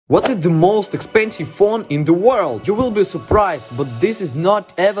What is the most expensive phone in the world? You will be surprised, but this is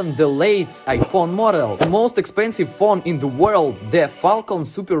not even the latest iPhone model. The most expensive phone in the world, the Falcon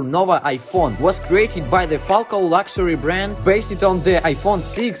Supernova iPhone, was created by the Falcon luxury brand based on the iPhone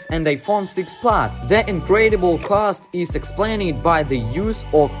 6 and iPhone 6 Plus. The incredible cost is explained by the use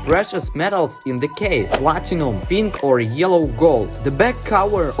of precious metals in the case, platinum, pink or yellow gold. The back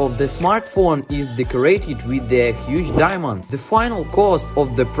cover of the smartphone is decorated with the huge diamonds. The final cost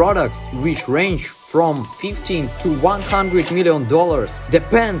of the products, which range from $15 to $100 million,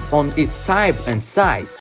 depends on its type and size.